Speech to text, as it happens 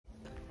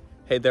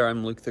Hey there,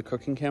 I'm Luke the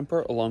Cooking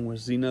Camper, along with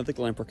Zena the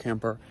Glamper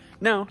Camper.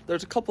 Now,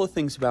 there's a couple of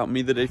things about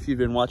me that if you've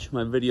been watching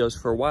my videos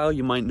for a while,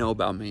 you might know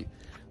about me.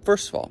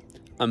 First of all,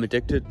 I'm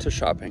addicted to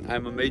shopping.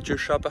 I'm a major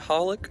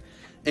shopaholic,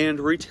 and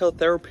retail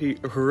therapy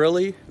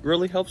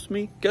really helps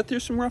me get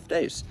through some rough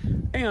days.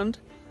 And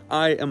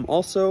I am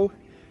also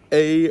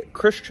a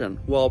Christian.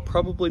 Well,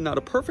 probably not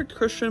a perfect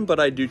Christian,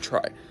 but I do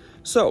try.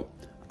 So,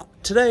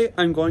 today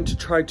I'm going to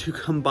try to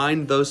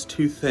combine those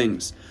two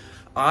things.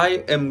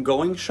 I am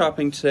going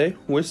shopping today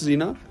with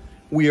Zena.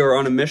 We are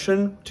on a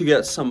mission to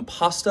get some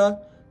pasta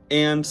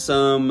and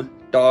some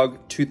dog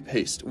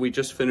toothpaste. We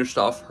just finished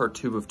off her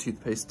tube of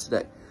toothpaste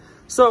today.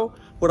 So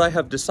what I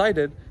have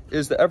decided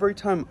is that every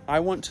time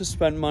I want to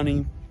spend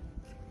money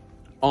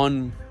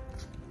on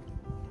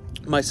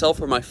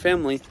myself or my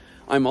family,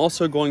 I'm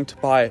also going to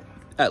buy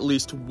at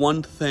least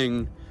one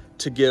thing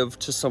to give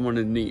to someone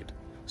in need.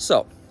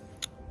 So,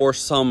 or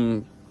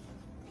some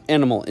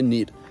animal in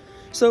need.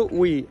 So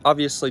we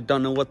obviously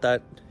don't know what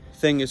that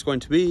thing is going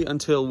to be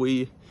until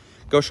we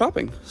go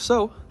shopping.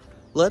 So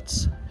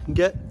let's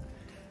get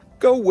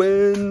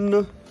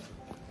going.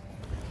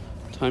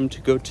 Time to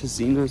go to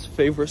Zena's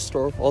favorite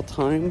store of all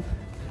time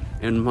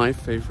and my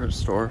favorite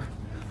store,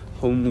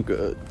 Home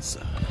Goods.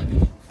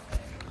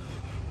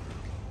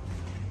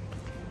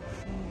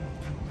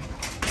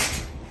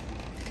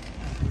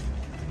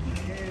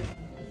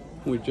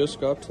 We just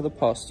got to the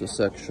pasta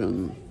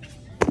section.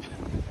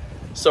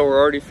 So we're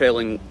already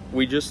failing.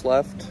 We just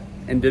left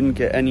and didn't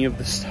get any of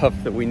the stuff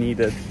that we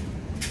needed,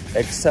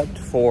 except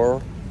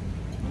for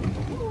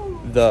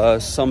the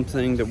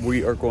something that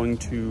we are going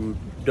to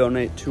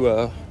donate to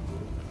a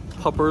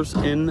puppers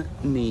in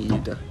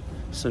need.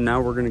 So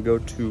now we're gonna go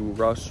to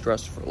Ross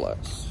Dress for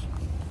Less.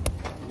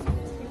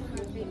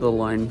 The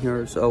line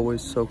here is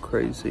always so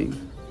crazy.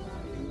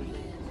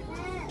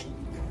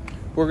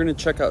 We're gonna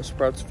check out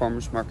Sprouts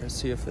Farmers Market,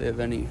 see if they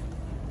have any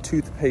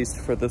toothpaste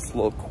for this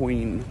little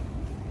queen.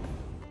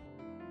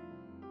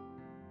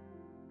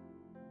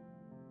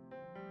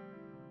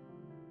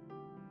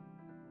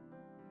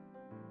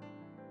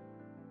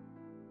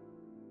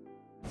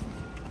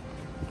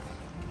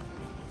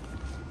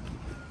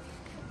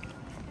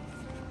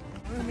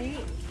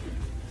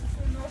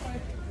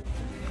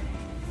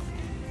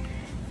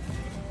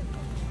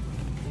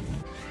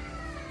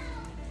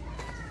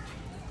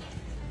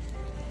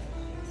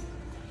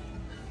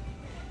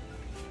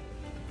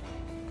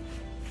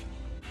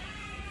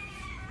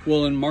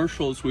 Well, in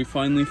Marshall's, we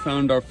finally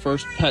found our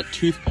first pet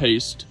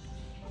toothpaste,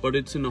 but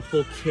it's in a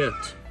whole kit.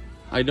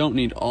 I don't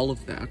need all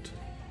of that.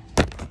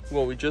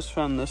 Well, we just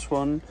found this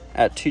one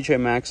at TJ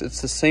Maxx.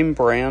 It's the same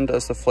brand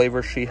as the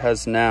flavor she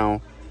has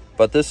now,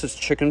 but this is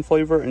chicken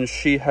flavor, and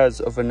she has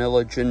a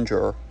vanilla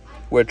ginger,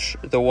 which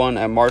the one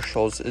at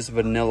Marshall's is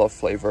vanilla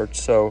flavored.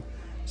 So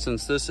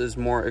since this is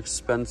more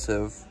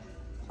expensive,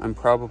 I'm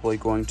probably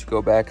going to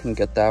go back and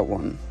get that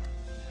one.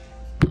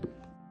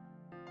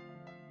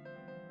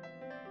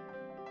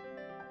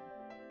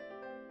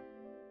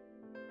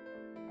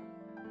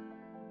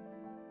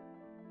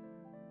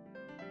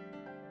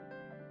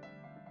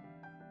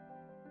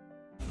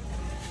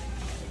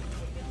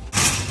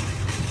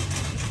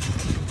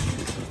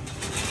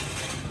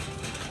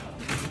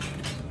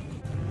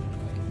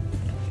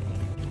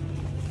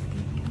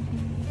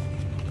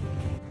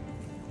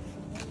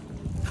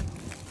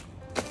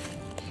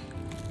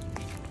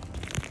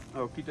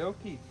 Okie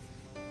dokie.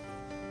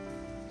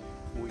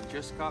 We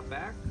just got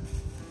back,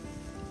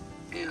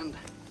 and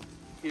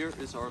here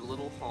is our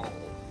little haul.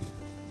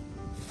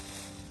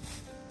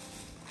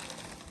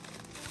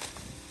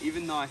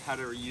 Even though I had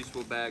a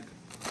reusable bag,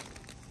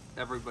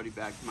 everybody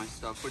bagged my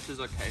stuff, which is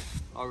okay.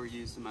 I'll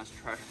reuse them as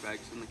trash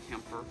bags in the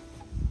camper.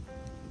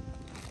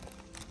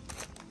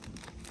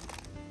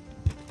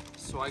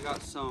 So I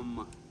got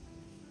some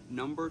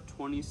number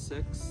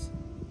 26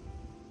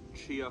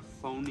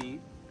 Chiafoni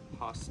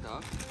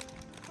pasta.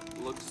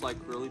 Looks like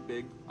really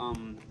big,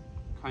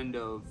 kind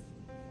of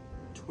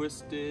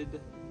twisted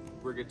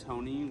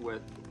rigatoni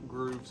with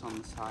grooves on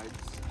the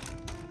sides.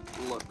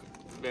 Look,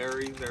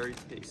 very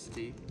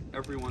tasty.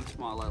 Every once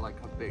in a while I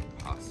like a big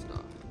pasta.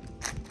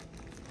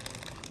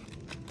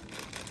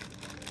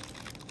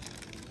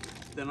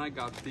 Then I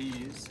got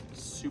these,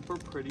 super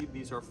pretty.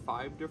 These are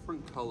 5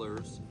 different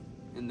colors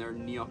and they're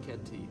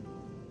gnocchetti.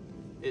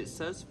 It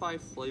says 5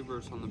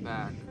 flavors on the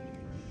back,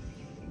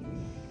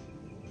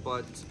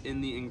 but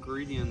in the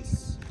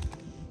ingredients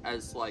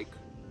as like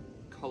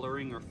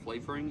coloring or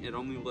flavoring, it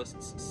only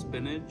lists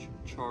spinach,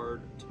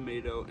 chard,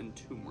 tomato, and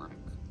turmeric.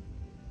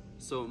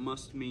 So it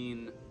must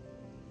mean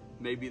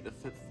maybe the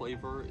 5th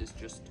flavor is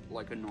just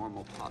like a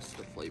normal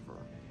pasta flavor.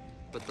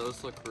 But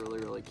those look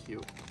really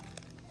cute.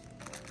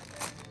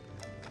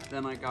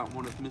 Then I got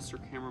one of Mr.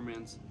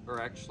 Cameraman's,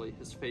 or actually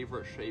his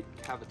favorite shape,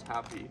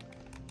 cavatappi,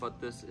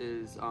 but this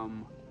is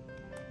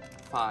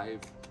 5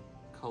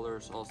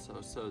 colors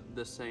also, so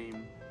the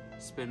same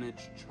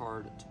spinach,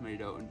 chard,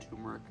 tomato, and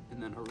turmeric,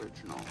 and then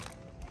original.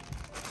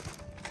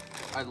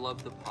 I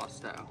love the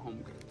pasta at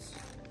Home Goods.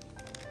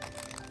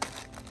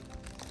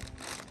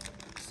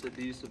 So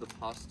these are the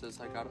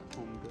pastas I got at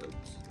Home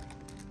Goods.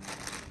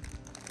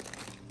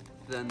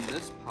 Then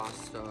this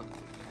pasta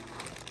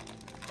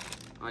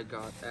I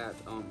got at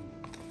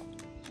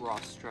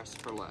Ross Dress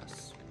for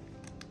Less.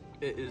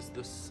 It is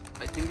this,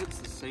 I think it's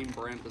the same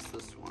brand as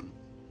this one.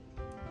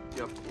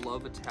 Yep,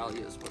 Love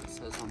Italia is what it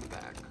says on the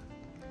back.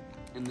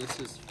 And this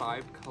is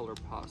 5-color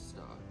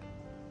pasta.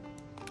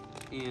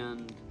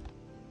 And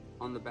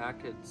on the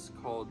back it's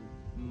called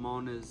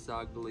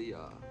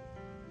Monazzaglia.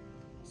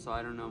 So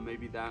I don't know,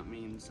 maybe that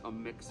means a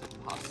mix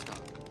of pasta.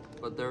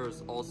 But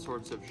there's all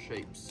sorts of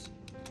shapes.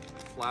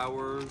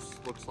 Flowers,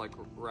 looks like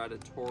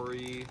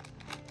ratatouille,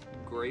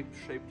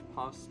 grape-shaped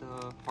pasta,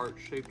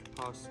 heart-shaped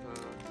pasta,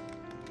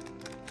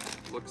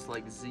 looks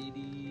like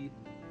ziti.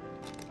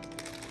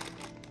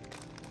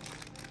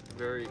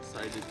 Very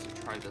excited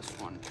to try this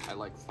one. I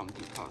like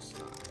funky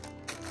pasta.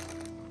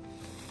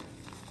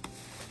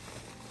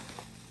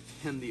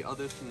 And the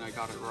other thing I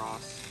got at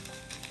Ross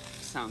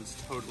sounds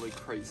totally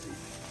crazy.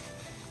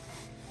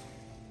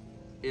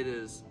 It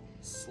is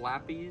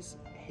Slappy's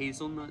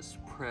hazelnut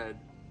spread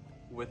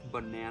with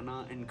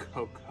banana and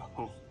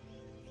cocoa.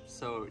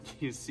 So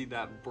you see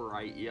that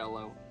bright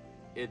yellow?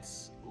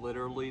 It's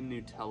literally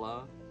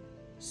Nutella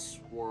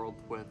swirled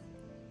with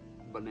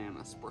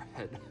banana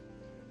spread.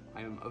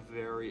 I am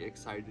very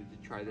excited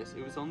to try this.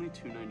 It was only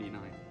 $2.99.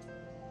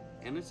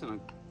 And it's in a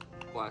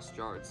glass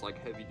jar. It's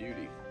like heavy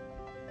duty.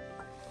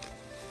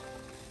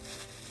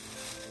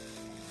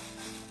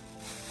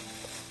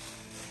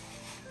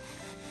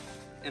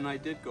 And I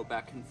did go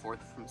back and forth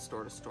from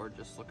store to store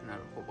just looking at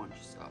a whole bunch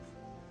of stuff.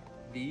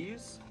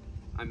 These,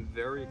 I'm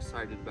very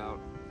excited about.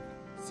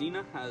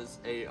 Zena has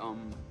a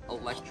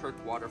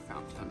electric water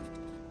fountain.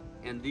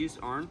 And these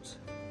aren't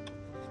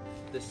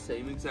the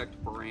same exact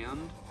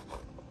brand,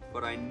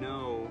 but I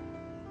know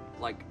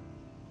like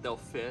they'll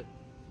fit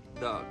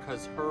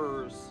cause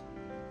hers,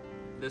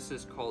 this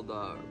is called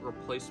a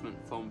replacement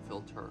foam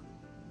filter,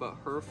 but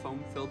her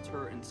foam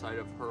filter inside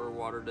of her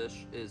water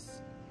dish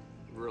is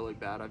really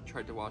bad. I've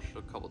tried to wash it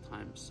a couple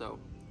times, so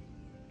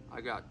I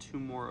got 2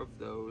 more of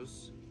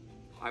those.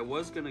 I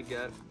was gonna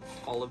get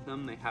all of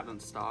them they had in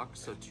stock,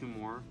 so 2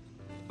 more,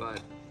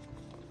 but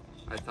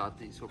I thought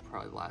these would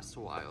probably last a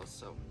while,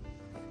 so.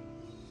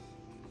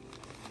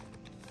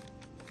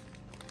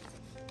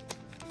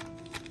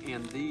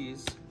 And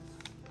these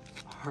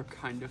are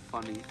kind of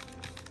funny.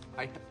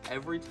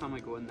 Every time I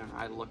go in there,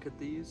 I look at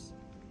these,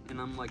 and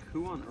I'm like,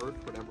 who on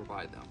earth would ever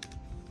buy them?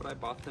 But I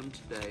bought them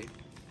today.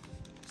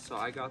 So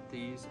I got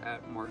these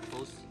at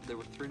Marshall's. They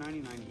were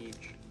 $3.99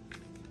 each,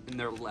 and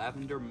they're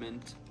lavender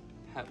mint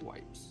pet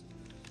wipes.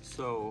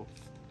 So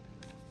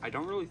I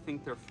don't really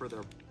think they're for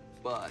their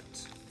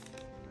butt,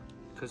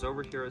 because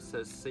over here it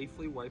says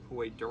safely wipe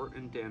away dirt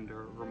and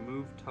dander,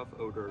 remove tough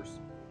odors,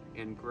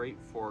 and great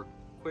for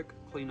quick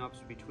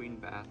cleanups between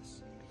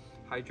baths,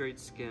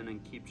 hydrates skin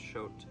and keeps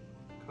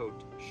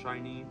coat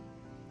shiny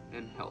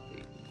and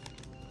healthy.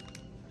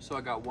 So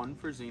I got 1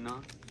 for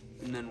Zena,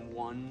 and then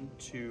 1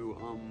 to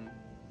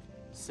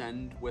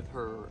send with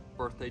her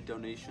birthday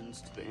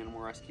donations to the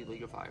Animal Rescue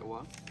League of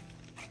Iowa.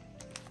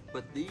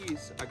 But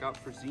these I got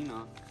for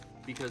Zena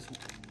because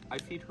I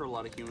feed her a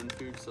lot of human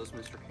food, so does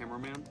Mr.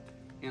 Cameraman,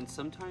 and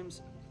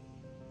sometimes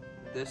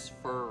this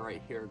fur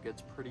right here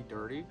gets pretty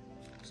dirty.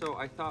 So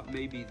I thought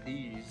maybe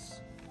these,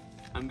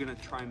 I'm gonna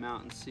try them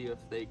out and see if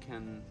they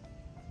can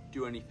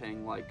do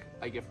anything. Like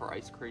I give her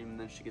ice cream and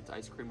then she gets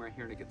ice cream right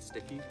here and it gets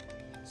sticky.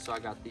 So I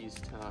got these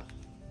to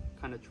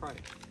kind of try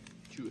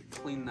to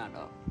clean that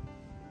up.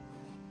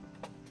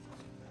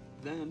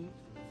 Then,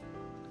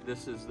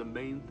 this is the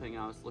main thing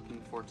I was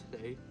looking for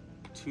today,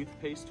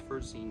 toothpaste for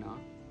Zena.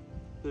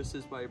 This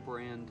is by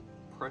brand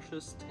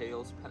Precious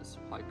Tales Pet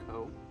Supply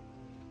Co.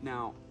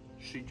 Now,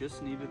 she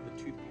just needed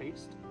the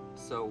toothpaste,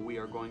 so we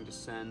are going to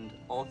send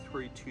all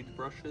 3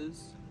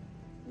 toothbrushes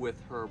with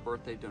her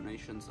birthday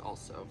donations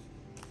also.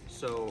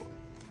 So,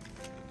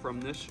 from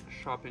this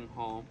shopping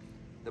haul,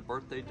 the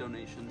birthday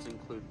donations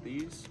include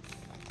these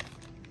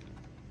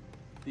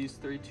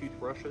 3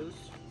 toothbrushes,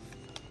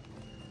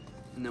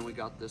 and then we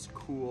got this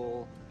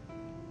cool,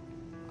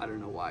 I don't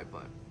know why,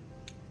 but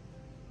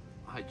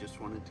I just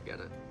wanted to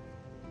get it.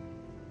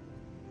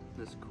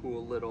 This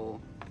cool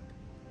little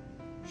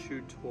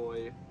chew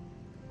toy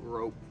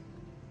rope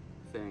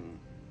thing.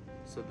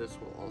 So this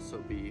will also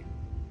be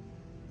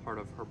part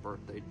of her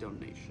birthday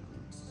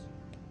donations.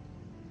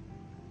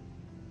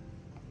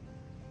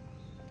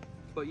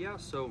 But yeah,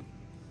 so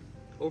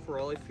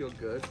overall I feel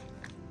good.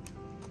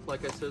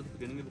 Like I said at the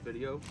beginning of the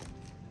video,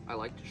 I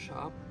like to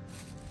shop,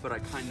 but I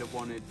kind of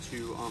wanted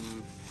to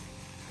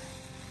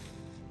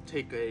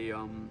take a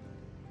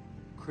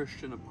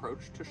Christian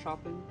approach to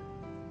shopping,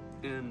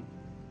 and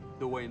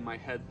the way in my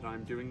head that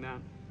I'm doing that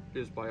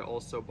is by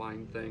also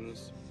buying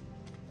things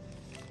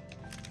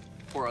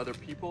for other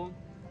people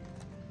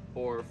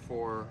or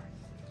for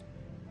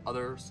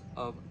others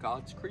of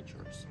God's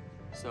creatures.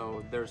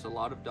 So there's a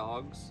lot of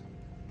dogs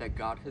that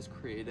God has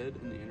created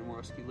in the Animal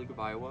Rescue League of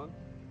Iowa,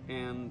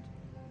 and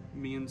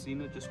me and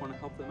Zena just want to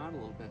help them out a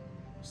little bit.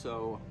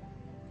 So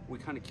we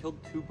kind of killed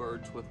 2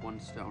 birds with 1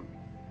 stone.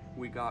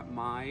 We got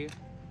my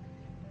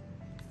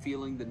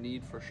feeling the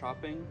need for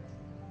shopping,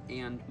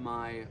 and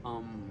my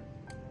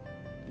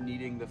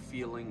needing the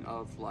feeling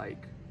of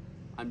like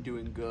I'm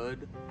doing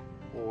good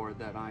or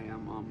that I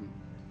am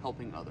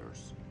helping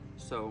others.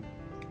 So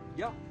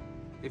yeah,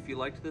 if you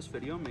liked this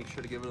video, make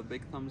sure to give it a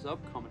big thumbs up,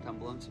 comment down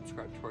below, and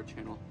subscribe to our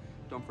channel.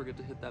 Don't forget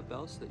to hit that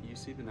bell so that you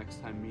see the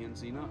next time me and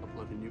Xena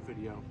upload a new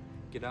video.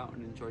 Get out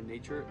and enjoy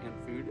nature and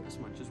food as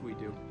much as we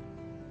do.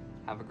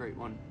 Have a great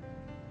one.